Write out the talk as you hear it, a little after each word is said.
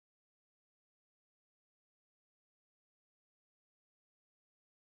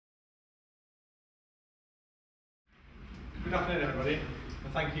Good afternoon, everybody,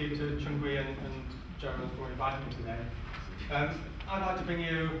 and thank you to Chungui and Gerald for inviting me today. I'd like to bring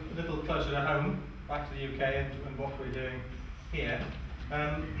you a little closer to home, back to the UK and what we're doing here.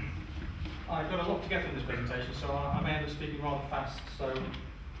 I've got a lot to get from this presentation, so I may end up speaking rather fast, so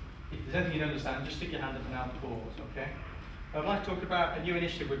if there's anything you don't understand, just stick your hand up and I'll pause, okay? I'd like to talk about a new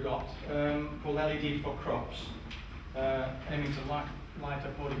initiative we've got called LED for Crops, aiming to light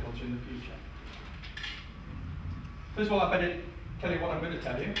up horticulture in the future. First of all, I better tell you what I'm going to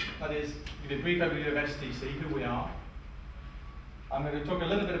tell you. That is, give you a brief overview of STC, who we are. I'm going to talk a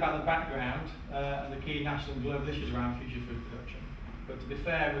little bit about the background and the key national and global issues around future food production. But to be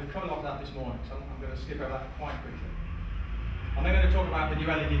fair, we've covered a lot of that this morning, so I'm going to skip over that quite quickly. I'm then going to talk about the new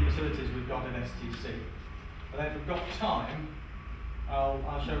LED facilities we've got at STC. And then if we've got time,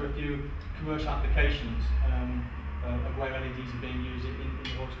 I'll show a few commercial applications of where LEDs are being used in the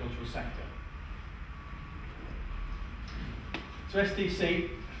horticultural sector. So STC,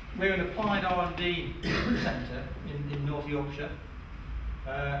 we're an applied R&D centre in North Yorkshire,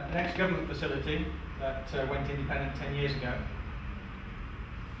 an ex-government facility that went independent 10 years ago.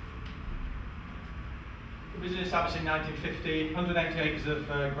 The business established in 1950, 180 acres of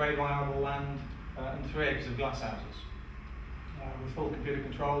grade 1 arable land and 3 acres of glasshouses. With full computer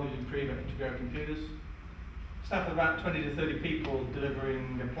control using private integrated computers. Staff of about 20 to 30 people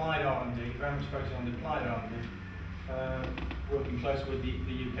delivering applied R&D, very much focusing on the applied R&D. Working closely with the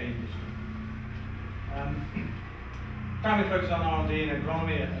UK industry. Primarily focused on R&D and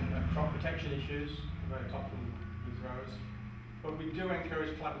agronomy and crop protection issues, very topical with growers. But we do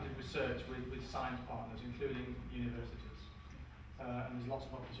encourage collaborative research with science partners, including universities. And there's lots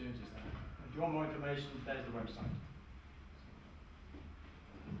of opportunities there. If you want more information, there's the website.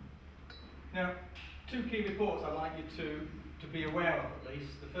 Now, two key reports I'd like you to be aware of at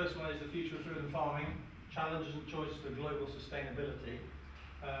least. The first one is the Future of Food and Farming, Challenges and Choices for Global Sustainability.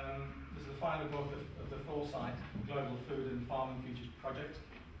 This is the final report of the Foresight Global Food and Farming Futures Project,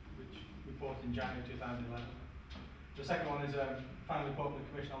 which reported in January 2011. The second one is a final report from the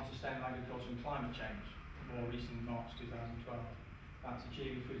Commission on Sustainable Agriculture and Climate Change, more recent in March 2012. That's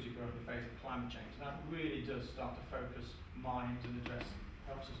Achieving Food Security in the Face of Climate Change. And that really does start to focus minds and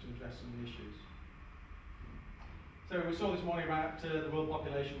helps us to address some of the issues. So we saw this morning about the world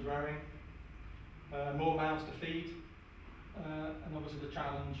population growing. More mouths to feed, and obviously the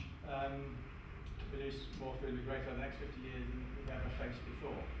challenge to produce more food will be greater over the next 50 years than we've ever faced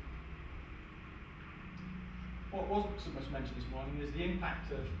before. What wasn't so much mentioned this morning is the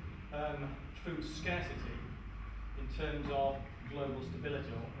impact of food scarcity in terms of global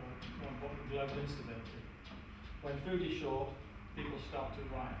stability, or more importantly, global instability. When food is short, people start to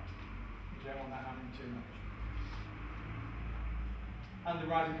riot. You don't want that happening too much. And the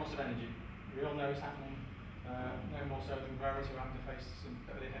rising cost of energy. We all know it's happening, no more so than growers who are having to face some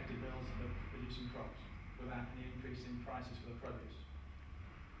fairly hefty bills for producing crops without any increase in prices for the produce.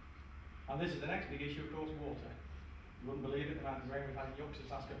 And this is the next big issue, of course, water. You wouldn't believe it, the amount of rain we've had in Yorkshire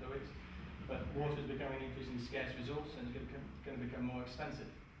the last couple of weeks, but water is becoming an increasingly scarce resource and it's going to become more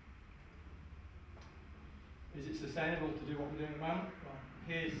expensive. Is it sustainable to do what we're doing at the moment? Well,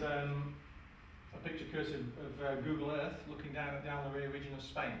 here's a picture cursor of Google Earth looking down at the Almeria region of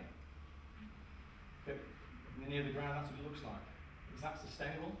Spain. Near the ground, that's what it looks like. Is that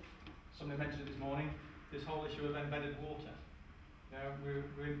sustainable? Somebody mentioned it this morning, this whole issue of embedded water. Now,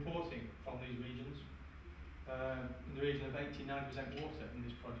 we're importing from these regions in the region of 89% water in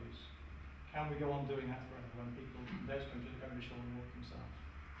this produce. Can we go on doing that forever when people in those countries are going to be short of water themselves?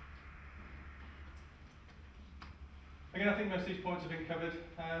 Again, I think most of these points have been covered.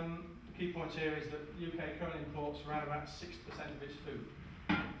 The key points here is that the UK currently imports around about 6% of its food.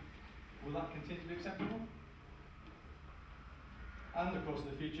 Will that continue to be acceptable? And of course in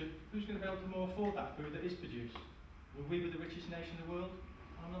the future, who's going to be able to more afford that food that is produced? Will we be the richest nation in the world?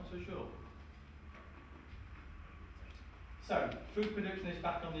 I'm not so sure. So, food production is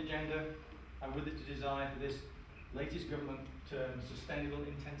back on the agenda, and with it to design for this latest government term, sustainable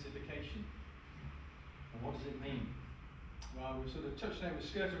intensification. And what does it mean? Well, we've sort of touched on it, we've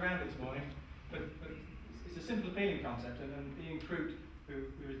skirted around it this morning, but it's a simple appealing concept, and Ian Croot,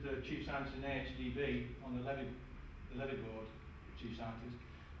 who is the Chief Scientist in AHDB on the levy board, Chief Scientist,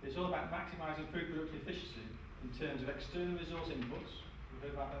 it's all about maximising food production efficiency in terms of external resource inputs, we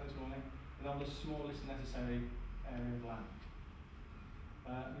heard about that this morning, and on the smallest necessary area of land.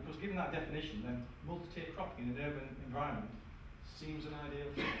 Because given that definition, then multi-tier cropping in an urban environment seems an ideal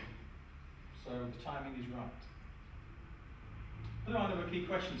thing. So the timing is right. There are a number of key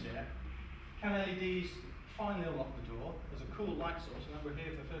questions here. Can LEDs finally unlock the door. There's a cool light source, and then we're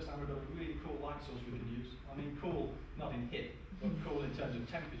here for the first time. We've got a really cool light source we can use. I mean cool, not in hip, but cool in terms of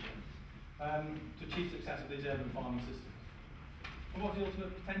temperature, to achieve success of these urban farming systems. And what's the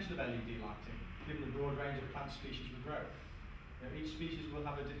ultimate potential of LED lighting, given the broad range of plant species we grow? Each species will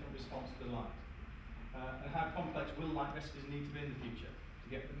have a different response to the light. And how complex will light recipes need to be in the future to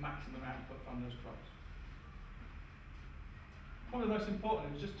get the maximum output from those crops? One of the most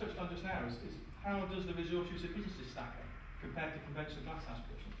important, and just touched on just now, is how does the resource use efficiency stack up compared to conventional glasshouse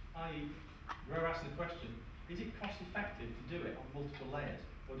production? I.e., we're asking the question, is it cost effective to do it on multiple layers,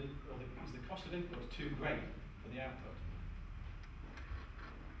 or is the cost of inputs too great for the output?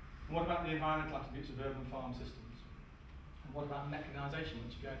 And what about the environmental attributes of urban farm systems? And what about mechanisation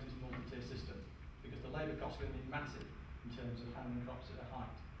once you go into this multi-tier system? Because the labour costs are going to be massive in terms of handling crops at a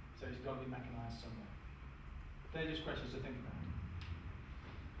height, so it's got to be mechanised somewhere. They're just questions to think about.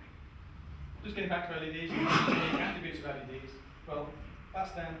 Just getting back to LEDs, the attributes of LEDs, well, that's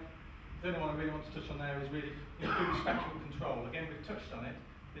them. The only one I really want to touch on there is really improved spectral control. Again, we've touched on it.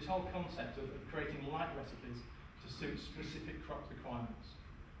 This whole concept of creating light recipes to suit specific crop requirements.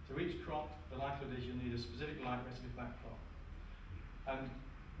 So each crop, the likelihood is you'll need a specific light recipe for that crop. And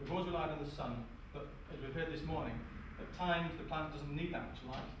we've always relied on the sun, but as we've heard this morning, at times the plant doesn't need that much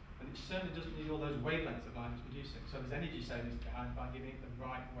light, and it certainly doesn't need all those wavelengths of light it's producing. So there's energy savings behind by giving it the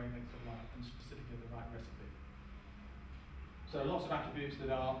right wavelengths of light and specifically the right recipe. So lots of attributes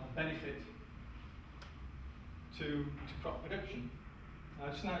that are a benefit to crop production.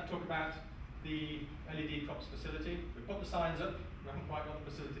 Just now to talk about the LED crops facility. We've put the signs up. We haven't quite got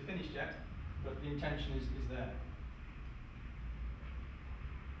the facility finished yet, but the intention is there.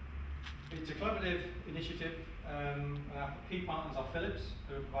 It's a collaborative initiative, and our key partners are Philips,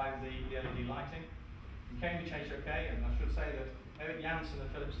 who provide the LED lighting, and Cambridge HOK, and I should say that Eric Janssen of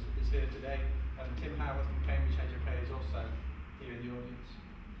Philips is here today, and Tim Howard from Cambridge HOK is also here in the audience.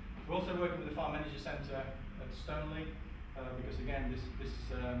 We're also working with the Farm Energy Centre at Stoneleigh, because again,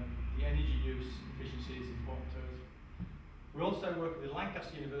 the energy use efficiency is important to us. We also work with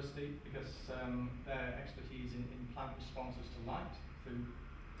Lancaster University because their expertise in plant responses to light through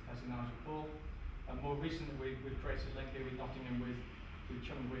Professor Nigel Paul. And more recently, we've created a link here with Nottingham with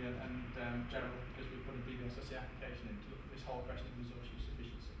Chungwe and Gerald, because we've put a BBSSC application in to look at this whole question of resource use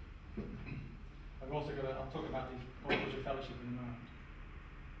efficiency. I've also got I'll talk about the Horticulture Fellowship in a moment.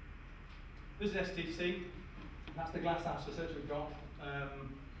 This is STC. That's the glasshouse facility we've got.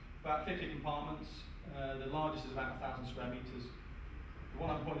 About 50 compartments. The largest is about 1,000 square metres. The one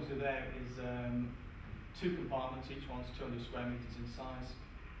I'm pointing to there is 2 compartments, each one's 200 square metres in size.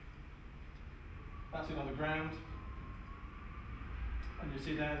 That's it on the ground. And you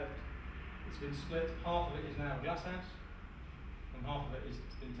see there that it's been split. Half of it is now a glasshouse, and half of it is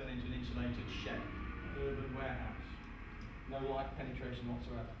been turned into an insulated shed, urban warehouse. No light penetration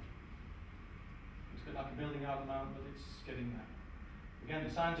whatsoever. It's a bit like a building out at the moment, but it's getting there. Again,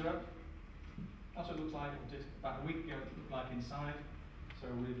 the signs are up. That's what it looks like just about a week ago. It looked like inside. So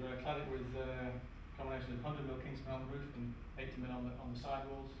we've clad it with a combination of 100mm Kingston on the roof and 80mm on the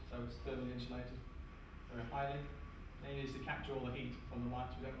sidewalls. So it's thermally insulated very highly. And it needs to capture all the heat from the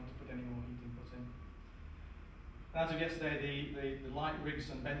lights. We don't want to put any more heat inputs in. As of yesterday, the light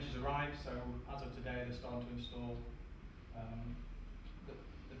rigs and benches arrived. So as of today, they're starting to install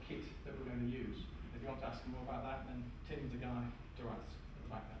the kit that we're going to use. If you want to ask more about that, then Tim's the guy to ask at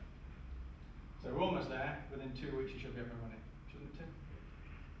the back there. So we're almost there. Within 2 weeks, you should be up and running, shouldn't it, Tim?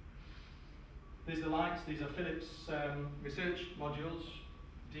 These are the lights. These are Philips research modules.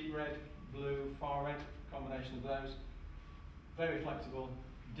 Deep red, blue, far red, combination of those. Very flexible,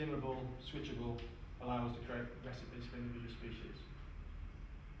 dimmable, switchable, allow us to create recipes for individual species.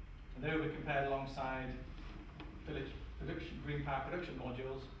 And they will be compared alongside Philips green power production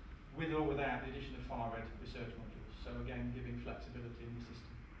modules, with or without the addition of far red research modules. So again, giving flexibility in the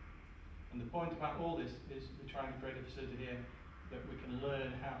system. And the point about all this is we're trying to create a facility here that we can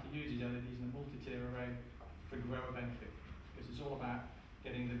learn how to use these LEDs in a multi-tier array for grower benefit. Because it's all about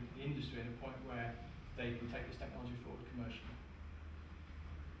getting the industry at a point where they can take this technology forward commercially.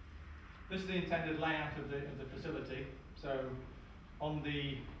 This is the intended layout of the facility. So on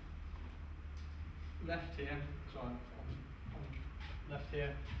the left here,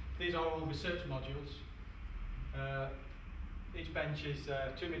 these are all research modules. Each bench is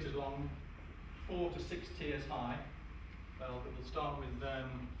 2 meters long, 4 to 6 tiers high. Well, we'll start with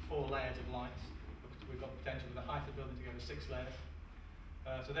 4 layers of lights. We've got potential with the height of the building to go to 6 layers.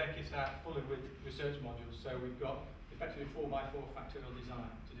 So they're kitted out fully with research modules. So we've got effectively 4x4 factorial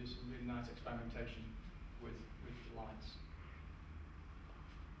design to do some really nice experimentation with the lights.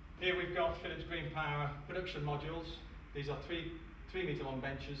 Here we've got Philips Green Power production modules. These are 3 metre long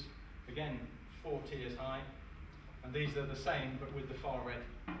benches, again 4 tiers high, and these are the same but with the far red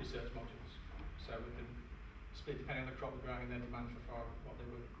research modules. So we can split depending on the crop we're growing and their demand for what they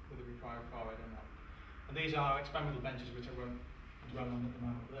would, whether we require far red or not. And these are experimental benches which I won't dwell on at the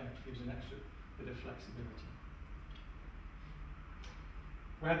moment, but there gives an extra bit of flexibility.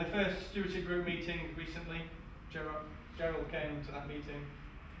 We had the first stewardship group meeting recently. Gerald came to that meeting.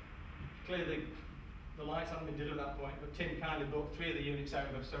 Clearly, the lights hadn't been delivered at that point, but Tim kindly brought 3 of the units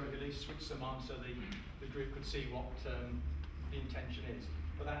over so we could at least switch them on so the group could see what the intention is.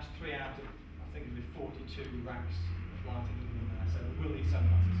 But that's 3 out of, I think it'll be 42 racks of lighting in there, so we will need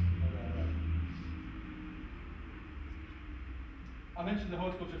sunglasses. I mentioned the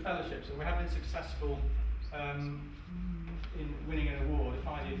Horticulture Fellowship, so we have been successful in winning an award, a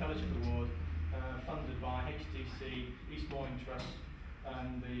 5-year fellowship award, funded by HTC, East Morning Trust,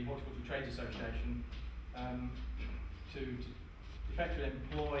 and the Horticulture Trades Association to effectively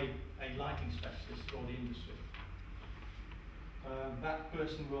employ a lighting specialist for the industry. That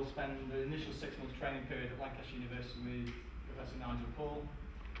person will spend the initial 6-month training period at Lancaster University with Professor Nigel Paul,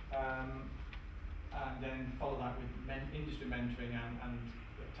 and then follow that with industry mentoring and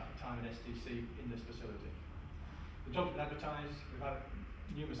time at STC in this facility. The job's been advertised, we've had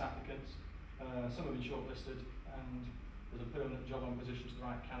numerous applicants, some have been shortlisted, and there's a permanent job on position to the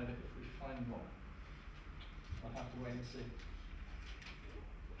right candidate if we find one. I'll have to wait and see.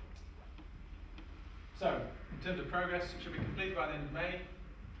 So, in terms of progress, it should be completed by the end of May,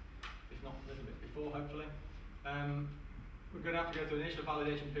 if not a little bit before, hopefully. We're going to have to go through an initial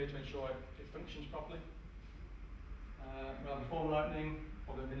validation period to ensure it functions properly. We'll have a formal opening,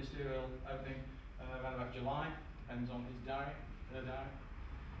 probably a ministerial opening, around about July, depends on his diary, her diary.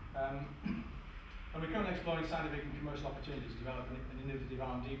 And we're currently exploring scientific and commercial opportunities to develop an innovative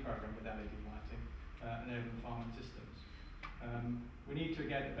R&D program with LED lighting and urban farming systems. We need to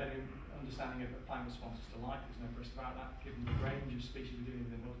get a better understanding of plant responses to light, there's no question about that, given the range of species we're dealing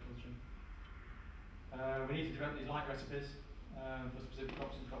with in horticulture. We need to develop these light recipes for specific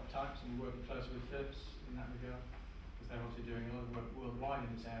crops and crop types, and we're working closely with Philips in that regard, because they're obviously doing a lot of work worldwide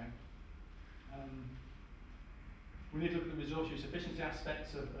in this area. We need to look at the resource use efficiency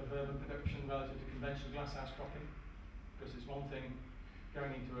aspects of urban production relative to conventional glasshouse cropping, because it's one thing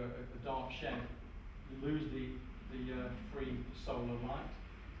going into a dark shed, you lose the free solar light,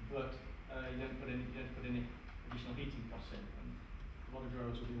 but you don't put any additional heating costs in, and a lot of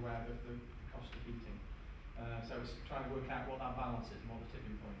growers will be aware of the cost of heating. So it's trying to work out what that balance is and what the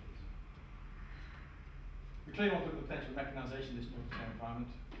tipping point is. We clearly want to look at the potential mechanisation of this multi-term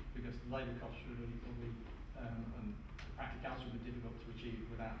environment, because the labour costs will be and practicality will be difficult to achieve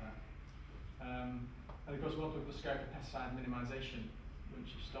without that. And of course we want to look at the scope of pesticide minimisation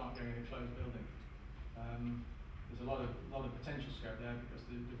once you start going in a closed building. There's a lot of potential scope there, because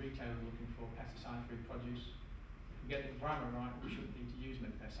the retailers are looking for pesticide-free produce. If we get the environment right, we shouldn't need to use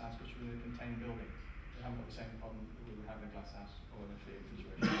many pesticides because we're in a contained building. We haven't got the same problem that we would have in a glass house or in a field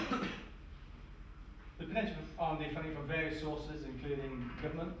situation. The potential for R&D funding from various sources, including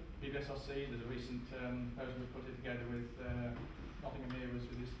government, BBSRC, there's a recent proposal we put it together with Nottingham here with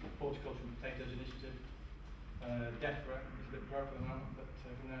this horticulture and potatoes initiative. DEFRA is a bit broke at the moment, but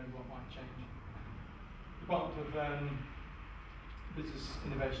who knows what might change. Department of Business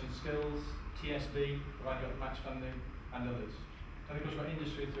Innovation Skills, TSB, providing up match funding, and others. And of course we've got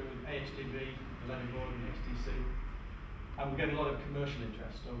industry through AHDB, the Levy Board and the XTC. And we're getting a lot of commercial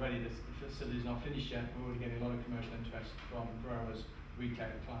interest already. The facility is not finished yet, but we're already getting a lot of commercial interest from growers,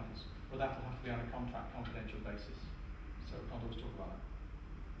 retail clients. But that will have to be on a contract, confidential basis. So we can't always talk about that.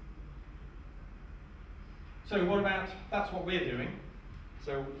 So what about, that's what we're doing.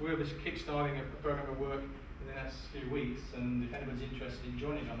 So we're just kick-starting a program of work in the next few weeks, and if anyone's interested in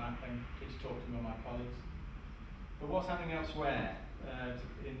joining on that, then please talk to me or my colleagues. But what's happening elsewhere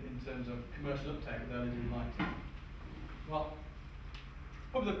in terms of commercial uptake with LED lighting? Well,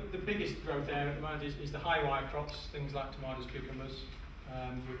 probably the biggest growth area at the moment is the high wire crops, things like tomatoes, cucumbers,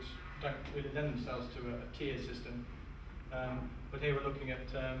 which don't really lend themselves to a tier system. But here we're looking at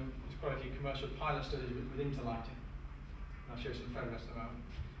there's quite a few commercial pilot studies with interlighting. I'll show you some photographs in a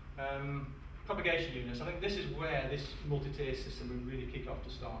moment. Propagation units, I think this is where this multi-tier system will really kick off to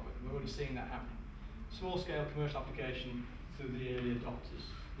start with. We're already seeing that happening. Small scale commercial application through the early adopters,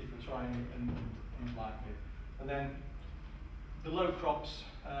 people trying and light with. And then the low crops,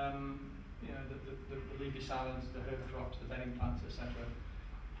 you know, the leafy salads, the herb crops, the bedding plants, etc.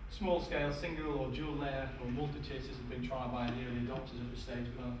 Small scale, single or dual layer or multi-tier systems have been trialled by the early adopters at this stage,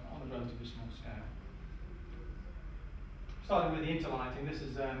 but on a relatively small scale. Starting with the interlighting, this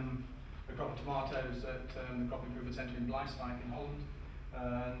is a crop of tomatoes at the Crop Improvement Centre in Bleiswijk in Holland.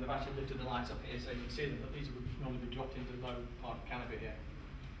 And they've actually lifted the lights up here so you can see them, but these would normally be dropped into the low part of the canopy here.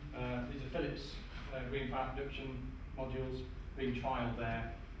 These are Philips green power production modules being trialled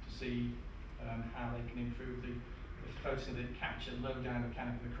there to see how they can improve the focusing that capture low down the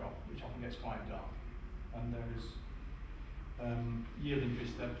canopy of the crop, which often gets quite dark. And there is yield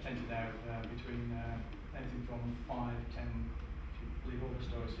increase there, potentially there between anything from 5, 10, I believe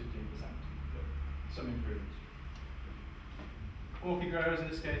August or 15%, but some improvements. Orchid growers in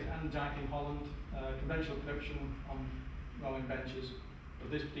this case, and Jack in Holland, conventional production on rolling benches,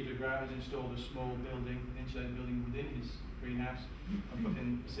 but this particular grower has installed a small building, an insulated building within his greenhouse, and put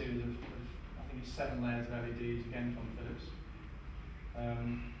in a series of I think it's 7 layers of LEDs, again from Philips.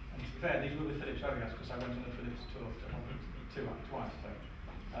 And to be fair, these will be Philips photographs because I went on a Philips tour to Holland twice, so.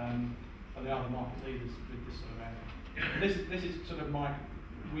 But they are the market leaders with this sort of area. This is sort of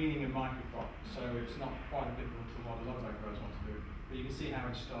weaning and microcrop, so it's not quite applicable to what a lot of our growers want to do, but you can see how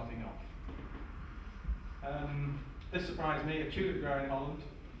it's starting off. This surprised me, a tulip grower in Holland,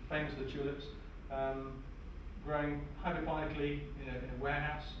 famous for the tulips, growing hydroponically in a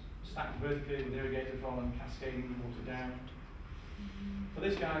warehouse, stacked vertically with irrigator from and cascading the water down. But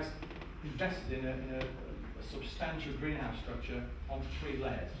this guy's invested in a substantial greenhouse structure on 3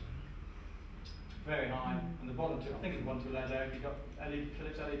 layers. Very high, and the bottom 2, I think it's the bottom 2 layers there. You've got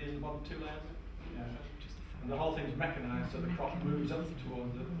Philips LEDs in the bottom 2 layers. Yeah. And the whole thing's mechanised so the crop moves up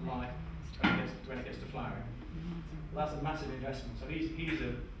towards the light when it gets to flowering. Well, that's a massive investment, so he's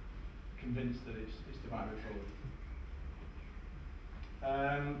convinced that it's the right way forward.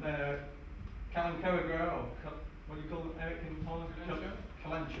 Kalanchoa grower, or what do you call them, Eric in Holland?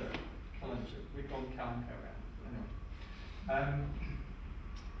 Kalanchoa. We call them Kalanchoa. Anyway.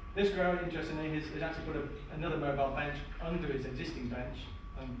 This grower, interestingly, has actually put another mobile bench under his existing bench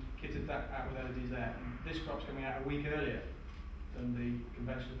and kitted that out with LEDs there. And this crop's coming out a week earlier than the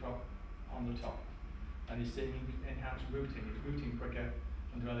conventional crop on the top. And he's seeing enhanced rooting. It's rooting quicker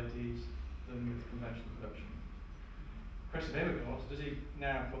under LEDs than with conventional production. Question of him, of course, does he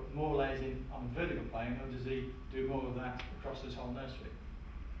now put more layers in on the vertical plane, or does he do more of that across this whole nursery?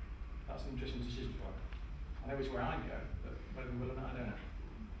 That's an interesting decision for him. I know it's where I go, but whether he will or not, I don't know.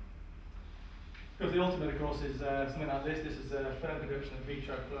 Because the ultimate, of course, is something like this. This is a fern production of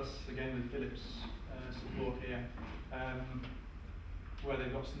Vitro Plus, again with Philips support here, where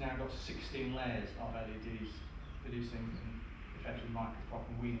they've now got 16 layers of LEDs producing effectively microcrop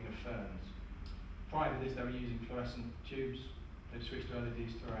and weaning of ferns. Prior to this, they were using fluorescent tubes. They've switched to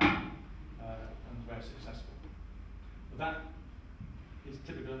LEDs throughout and very successful. But that is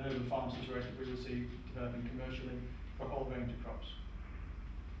typical in urban farm situation we will see developing commercially for a whole range of crops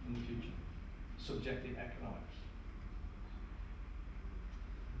in the future. Subjective economics.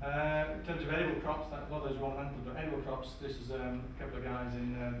 In terms of edible crops, a lot of those are ornamental, but edible crops, this is a couple of guys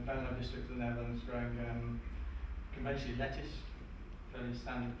in Venlo district of the Netherlands growing conventionally lettuce, fairly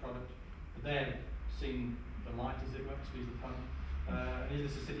standard product. But they're seeing the light, as it were, excuse the pun. Is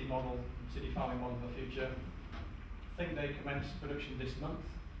this a city farming model for the future? I think they commenced production this month.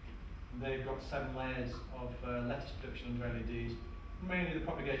 They've got 7 layers of lettuce production under LEDs. Mainly the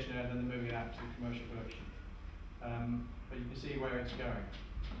propagation area, then they're moving out to commercial production. But you can see where it's going.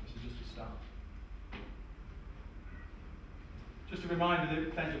 This is just a start. Just a reminder of the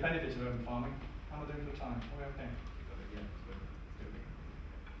potential benefits of urban farming. How am I doing for time? Are we okay?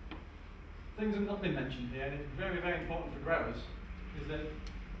 Things that have not been mentioned here, and it's very, very important for growers, is that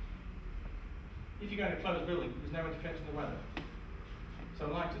if you go in a closed building, there's no interference with the weather. So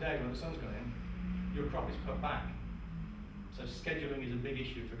like today, when the sun's gone in, your crop is put back. So scheduling is a big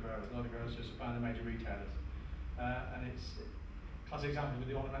issue for growers. A lot of growers are supplying the major retailers. And it's a classic example with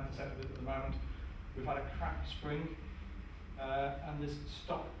the ornamental sector at the moment. We've had a cracked spring, and there's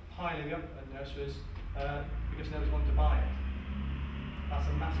stock piling up at nurseries because nobody's wanted to buy it. That's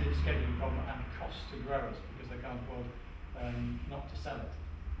a massive scheduling problem and cost to growers because they can't afford not to sell it.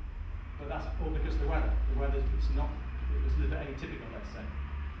 But that's all because of the weather. The weather, it was a little bit atypical, let's say.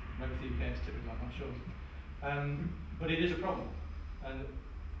 Maybe the UK is typical, I'm not sure. But it is a problem. And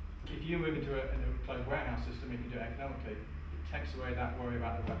if you move into a closed warehouse system, you can do it economically, it takes away that worry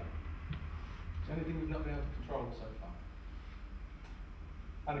about the weather. It's the only thing we've not been able to control so far.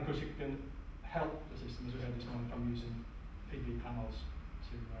 And of course, you can help the system, as we heard this morning, from using PV panels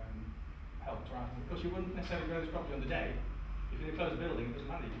to help drive them. Of course, you wouldn't necessarily grow this property on the day. If you're in a closed building, it doesn't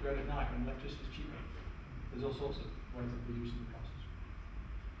matter. You can grow it at night when electricity is cheaper. There's all sorts of ways of reducing the costs.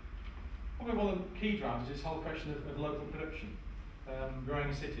 Probably one of the key drivers is this whole question of local production,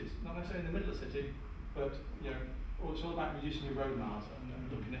 growing in cities. Not necessarily in the middle of the city, but Well, it's all about reducing your road miles and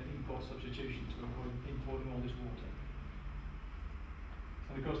looking at import substitution to avoid importing all this water.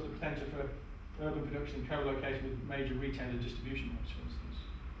 And of course, the potential for urban production and co-location with major retailer distribution hubs, for instance,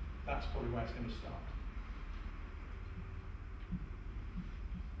 that's probably where it's going to start.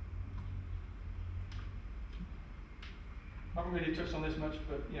 I haven't really touched on this much,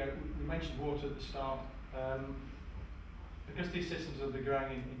 but you know, we mentioned water at the start. Because these systems are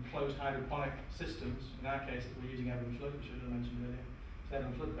growing in closed hydroponic systems, in our case we're using ebb and flood, which I mentioned earlier, it's an ebb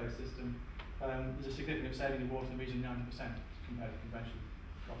and flood based system, there's a significant saving of water in the region of 90% compared to conventional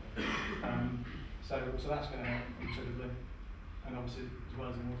cropping. So that's going to help considerably, and obviously as well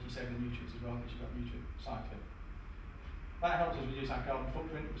as the water, you're saving the nutrients as well, because you've got nutrient cycling. That helps us reduce our carbon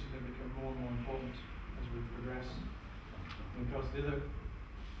footprint, which is going to become more and more important as we progress. And of course the other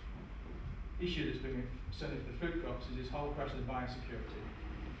issue that's been certainly for the food crops is this whole question of biosecurity.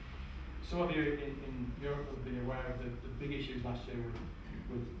 Some of you in Europe will be aware of the big issues last year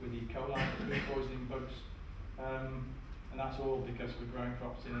with E. coli, food poisoning bugs, and that's all because we're growing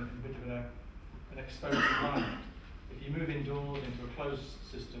crops in a bit of an exposed environment. If you move indoors into a closed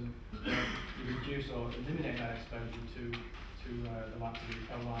system, you reduce or eliminate that exposure to the likes of E.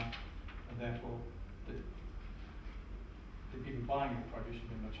 coli, and therefore the people buying the produce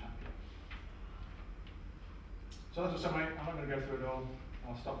will be much happier. So that's a summary. I'm not going to go through it all.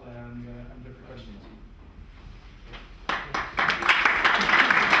 I'll stop there and look for questions.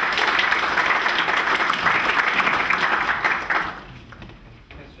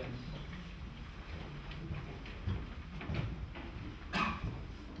 Thanks, James.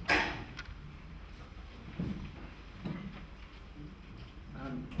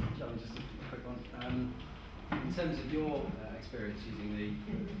 John, just a quick one. In terms of your experience using the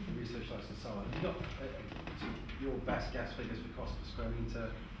research license and so on, have you got your best guess figures for cost per square metre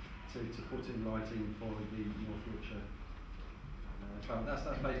to put in writing for the North Yorkshire trial? That's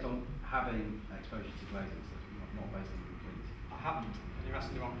based on having exposure to glazing, so not based on complete. I haven't, and you're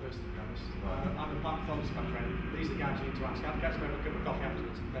asking the wrong person, to be honest. I'm a plant pathologist by training. These are the guys you need to ask. I'll catch them over a cup of coffee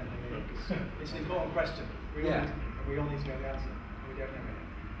afterwards and bet them in, because it's an important question. We all need to know the answer, and we don't know it.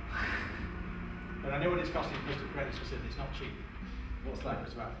 But I know what it's costing for us to create this facility. It's not cheap. What's that?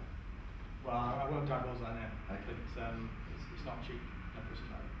 About? Well, I won't divulge that now. Okay. But it's not cheap. I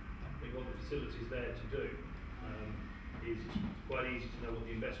think what the facility is there to do is it's quite easy to know what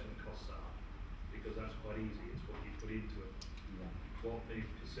the investment costs are, because that's quite easy. It's what you put into it. Yeah. What the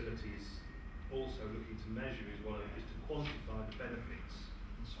facility is also looking to measure is to quantify the benefits.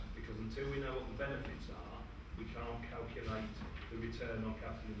 Because until we know what the benefits are, we can't calculate the return on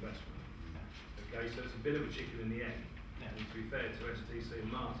capital investment. Okay, so it's a bit of a chicken and the egg. Yeah. And to be fair to STC and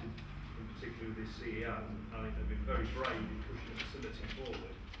Martin, in particular with this CEO, I think they've been very brave in pushing the facility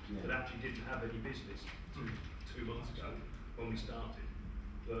forward, that actually didn't have any business two months ago when we started.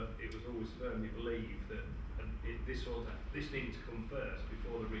 But it was always firmly believed that this needed to come first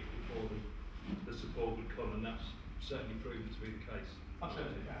before the support would come, and that's certainly proven to be the case.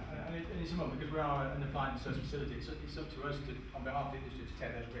 Absolutely, yeah. And it's important because we are an applied research facility. It's up to us to, on behalf of the industry, to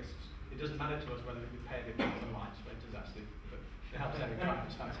take those risks. It doesn't matter to us whether we pay a bit more for the lights, but it does actually. But it helps every drive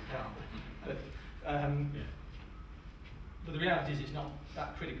this fancy car. But the reality is it's not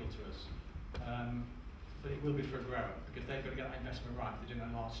that critical to us. But it will be for a grower, because they've got to get that investment right. They're doing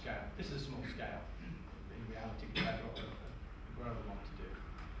it on a large scale. This is a small scale, in reality, compared to what a grower wants to do.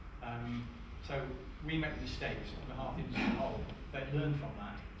 So we make mistakes on behalf of the industry as a whole. They learn from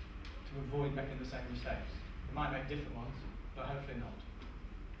that to avoid making the same mistakes. They might make different ones, but hopefully not.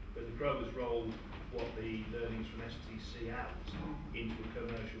 But the grower's role, what the learnings from STC out into a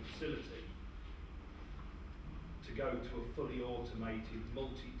commercial facility, to go to a fully automated,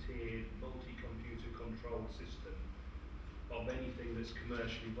 multi-tiered, multi-computer controlled system of anything that's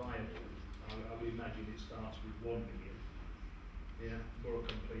commercially viable. I would imagine it starts with 1 million, for a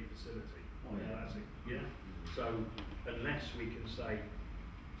complete facility. Oh, yeah. That's it. Yeah. So unless we can say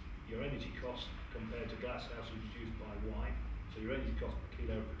your energy cost compared to glasshouse is reduced by Y, so your energy cost per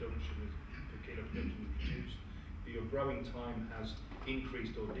kilo of production is reduced, but your growing time has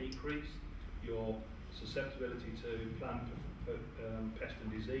increased or decreased, your susceptibility to plant pest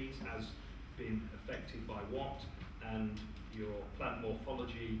and disease has been affected by what, and your plant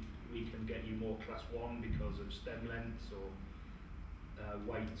morphology, we can get you more class 1 because of stem lengths or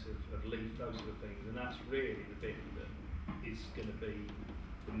weight of leaf, those sort of things, and that's really the bit that is going to be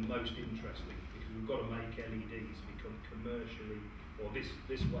the most interesting, because we've got to make LEDs become commercially, or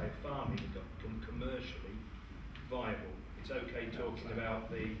this way of farming has got to become commercially viable. It's okay talking about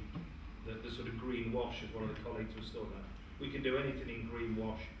the sort of green wash, as one of the colleagues was talking about. We can do anything in green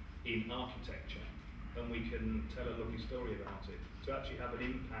wash in architecture, and we can tell a lovely story about it. To actually have an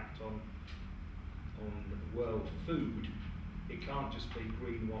impact on world food, it can't just be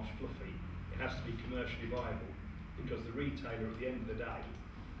greenwash fluffy. It has to be commercially viable, because the retailer at the end of the day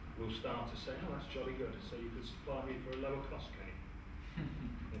will start to say, oh, that's jolly good, so you could supply me for a lower cost, can you?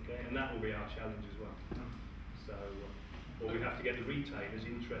 Okay, and that will be our challenge as well. So, or we have to get the retailers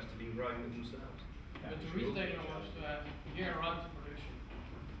interested in growing it themselves. But the retailer wants to have year-round production.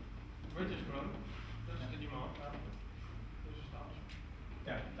 British grown, that's the demand. This is ours.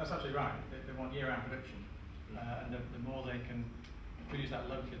 Yeah, that's absolutely right. They want year-round production, and the more they can produce that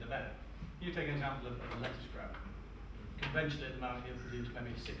locally, the better. You take an example of a lettuce grow. Conventionally, at the moment, you'll produce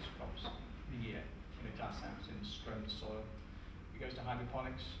maybe 6 crops a year in a glass house in grown soil. It goes to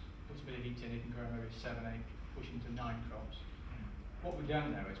hydroponics, puts a bit of heat in, it can grow maybe 7, 8, pushing to 9 crops. What we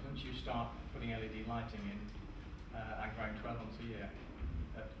don't know is once you start putting LED lighting in and growing 12 months a year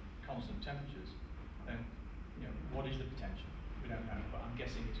at constant temperatures, then what is the potential? We don't know, but I'm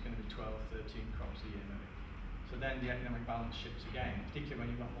guessing it's going to be 12, 13 crops a year maybe. So then the economic balance shifts again, particularly when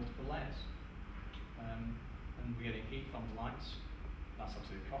you've got multiple layers. And we're getting heat from the lights. That's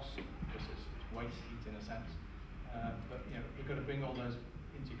obviously a cost because it's waste heat in a sense. But we've got to bring all those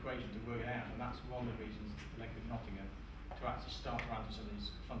into equation to work it out, and that's one of the reasons the link with Nottingham to actually start to answer some of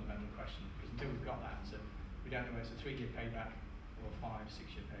these fundamental questions. Because until we've got that answer, we don't know whether it's a 3-year payback or a 5,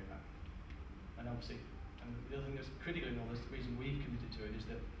 6-year payback. And obviously, and the other thing that's critical in all this, the reason we've committed to it is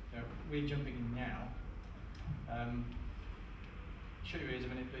that we're jumping in now. Shut your ears a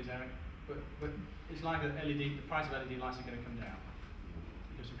minute, please, Eric. But it's like the price of LED lights are going to come down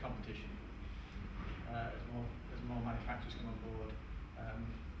because of competition. As more manufacturers come on board.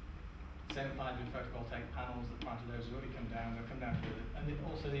 Same applies with photovoltaic panels. The price of those has already come down. They'll come down further, and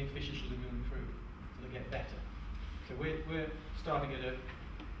also the efficiency will improve, so they get better. So we're starting at a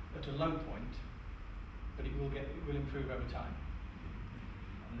low point, but it will improve over time.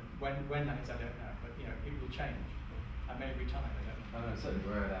 And when that is, I don't know, but it will change. And maybe time, I don't know. I'm certainly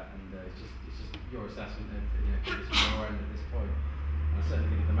aware of that, and it's just your assessment of this from your end at this point. And I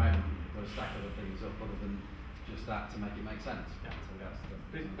certainly think at the moment you've got to stack other things up other than just that to make it make sense. Yeah. So that's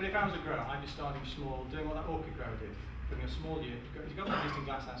But if I was a grower, I'd be starting small, doing what that orchid grower did, putting a small unit. He's got an existing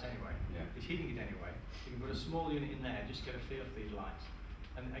glass house anyway. Yeah. He's heating it anyway. He can put a small unit in there, just get a feel for these lights,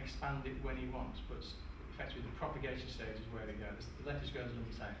 and expand it when he wants. But effectively, the propagation stage is where they go. The lettuce grows the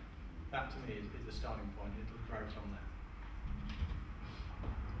same. That to me is the starting point. It'll grow from there.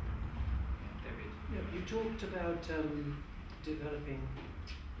 David. Yeah, you talked about developing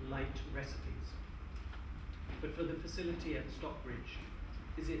light recipes, but for the facility at Stockbridge,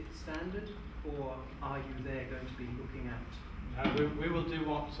 is it standard, or are you there going to be looking at? We will do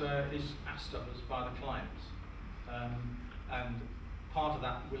what is asked of us by the clients, and part of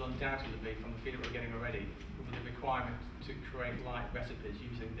that will undoubtedly be from the feedback we're getting already, with the requirement to create light recipes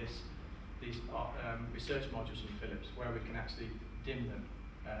using these research modules from Philips, where we can actually dim them,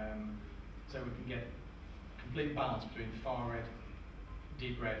 so we can get complete balance between far red,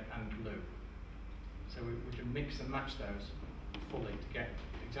 deep red, and blue. So we can mix and match those fully to get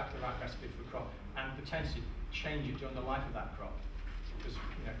exactly the right recipe for a crop, and potentially change it during the life of that crop. Because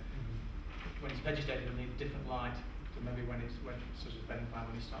when it's vegetated, it'll need different light to maybe when such as bedding plant,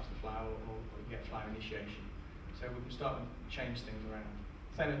 when it starts to flower, or you get flower initiation. So we can start to change things around.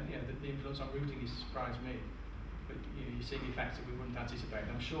 Same, the influence on rooting has surprised me, but you're seeing effects that we wouldn't anticipate.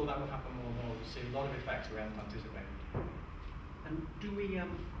 I'm sure that will happen more and more. We'll see a lot of effects we haven't anticipated. And do we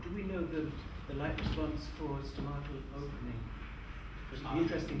know the light response for stomatal opening? It would be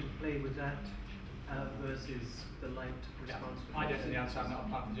interesting to play with that versus the light response. Yeah. I don't know the answer. I'm not a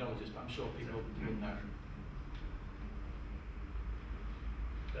plant physiologist, but I'm sure people will know.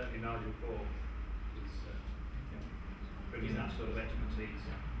 Certainly Nigel Paul is bringing that sort of expertise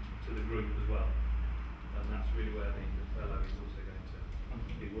to the group as well, and that's really where the fellow is also going to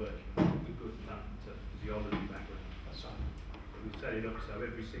be working with good plant physiology background. That's right. We've set it up so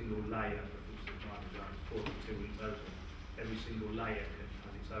every single layer, which is 42 in total, every single layer has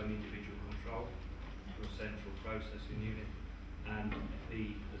its own individual control for a central processing unit, and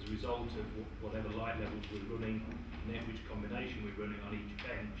as a result of whatever light levels we're running, and then which combination we're running on each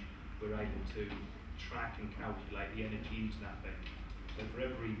bench, we're able to track and calculate the energy into that bench. So for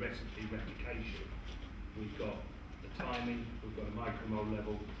every recipe replication, we've got the timing, we've got a micromole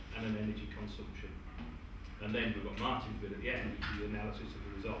level, and an energy consumption. And then we've got Martinsville at the end, which is the analysis of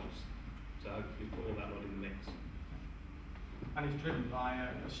the results. So hopefully put all that lot in the mix. And it's driven by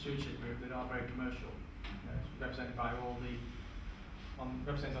a stewardship group that are very commercial. It's represented by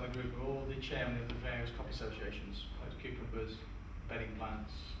represented on the group are all the chairmen of the various crop associations, like cucumbers, bedding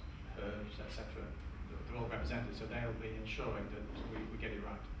plants, herbs, etc. they're all represented, so they'll be ensuring that we get it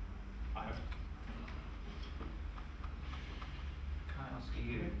right. I hope. Can I ask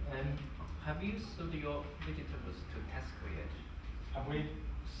you, have you sold your vegetables to Tesco yet? Have we?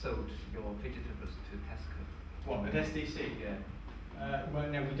 Sold your vegetables to Tesco? What, at SDC? Yeah. Well,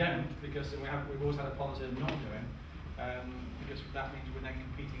 no, we don't, because we've always had a policy of not doing, because that means we're then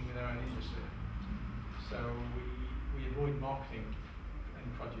competing with our own industry. So we avoid marketing any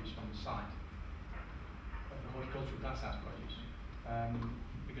produce from the site, the horticultural glasshouse produce,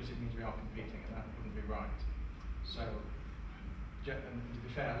 because it means we are competing, and that wouldn't be right. So, and to be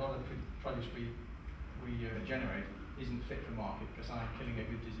fair, a lot of the produce we generate isn't fit for market because I'm killing it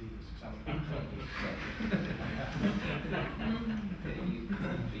with diseases. Because I'm a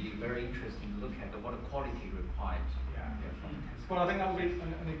You're very interesting to look at what quality required. Yeah. From Tesco. Well, I think that will be,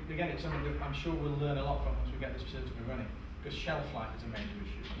 and again, it's something that I'm sure we'll learn a lot from once we get this facility running, because shelf life is a major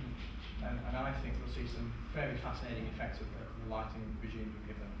issue. And I think we'll see some very fascinating effects of the lighting regime we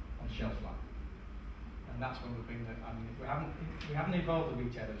give them on shelf life. And that's when we'll bring the, I mean, we haven't involved the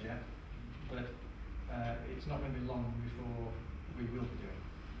retailers yet, but it's not going to be long before we will be doing it,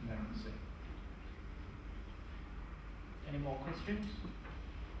 and then we'll see. Any more questions?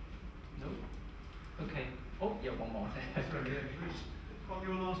 No? Okay. Oh, yeah, one more. Sorry, yeah, just on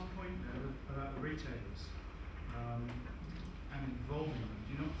your last point there about the retailers and involving them,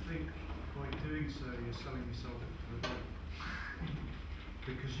 do you not think by doing so you're selling yourself to the devil?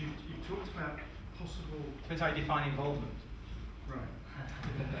 Because you talked about possible... Depends how you define involvement. Right.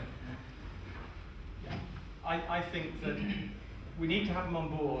 Yeah. I think that we need to have them on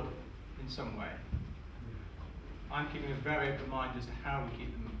board in some way. I'm keeping a very open mind as to how we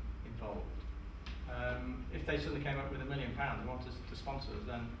keep them involved. If they suddenly came up with £1 million and wanted us to sponsor us,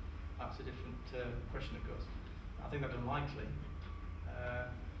 then that's a different question, of course. I think that's unlikely.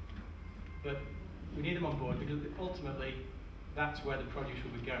 But we need them on board because ultimately that's where the produce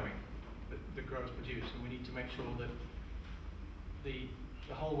will be going, the growers produce, and we need to make sure that the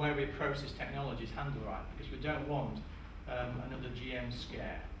whole way we process technology is handled right, because we don't want another GM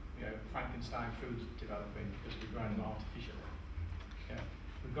scare, Frankenstein foods developing because we're growing them artificially.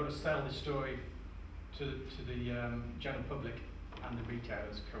 We've got to sell this story to the general public and the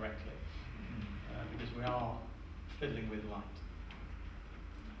retailers correctly, because we are fiddling with light.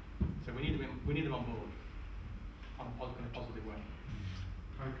 So we need them on board in a positive way.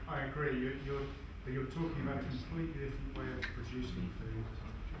 I agree. You're talking about a completely different way of producing food.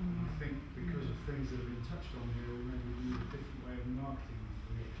 And I think because of things that have been touched on here, maybe we need a different way of marketing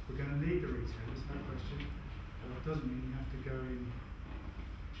food. We're going to need the retailers, no question. But that doesn't mean you have to go in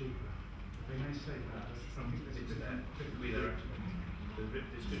cheaper. They may say that. I think there's a different way. The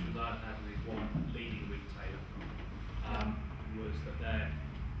discussions I've had with one leading retailer was that they're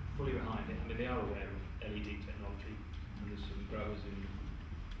fully behind it. I mean, they are aware of LED technology, and there's some growers in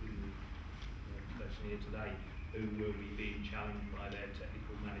the session here today who will be being challenged by their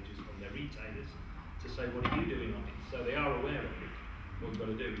technical managers from their retailers to say, what are you doing on it? So they are aware of it. What we've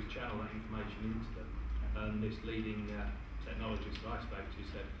got to do is channel that information into them. And this leading technologist that I spoke to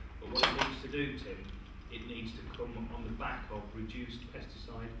said, but what it needs to do, Tim, it needs to come on the back of reduced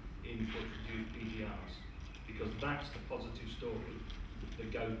pesticide input, reduced PGRs, because that's the positive story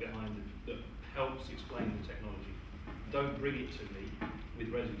that goes behind it, that helps explain the technology. Don't bring it to me with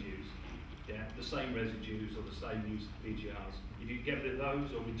residues, the same residues or the same use of PGRs. If you get rid of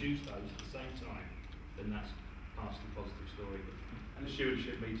those or reduce those at the same time, then that's part of the positive story. But at the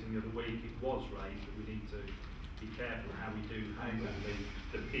stewardship meeting the other week, it was raised that we need to be careful how we do handle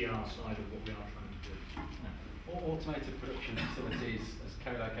the PR side of what we are trying to do. Automated production facilities as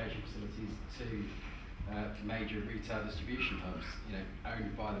co-location facilities to major retail distribution hubs,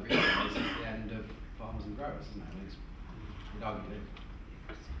 owned by the retailers, is the end of farmers and growers, isn't it? I mean, we'd argue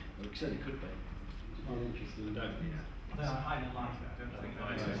it certainly could be. It's very interesting. I highly unlikely. I don't think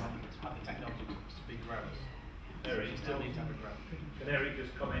they have the technology to be growers. Eric, You still need to have a grower. can Eric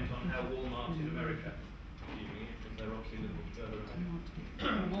just comment on how Walmart in America are using it? Because they're obviously a little bit further ahead.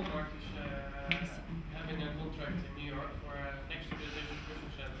 Walmart is having a contract in New York for next to the distribution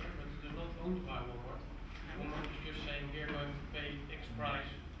center, but they're not owned by Walmart. Walmart is just saying we're going to pay X price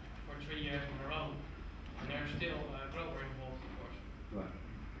for 3 years in a row, and there's still a grower involved, of course. Right.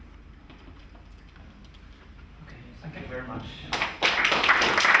 Okay, thank you very much.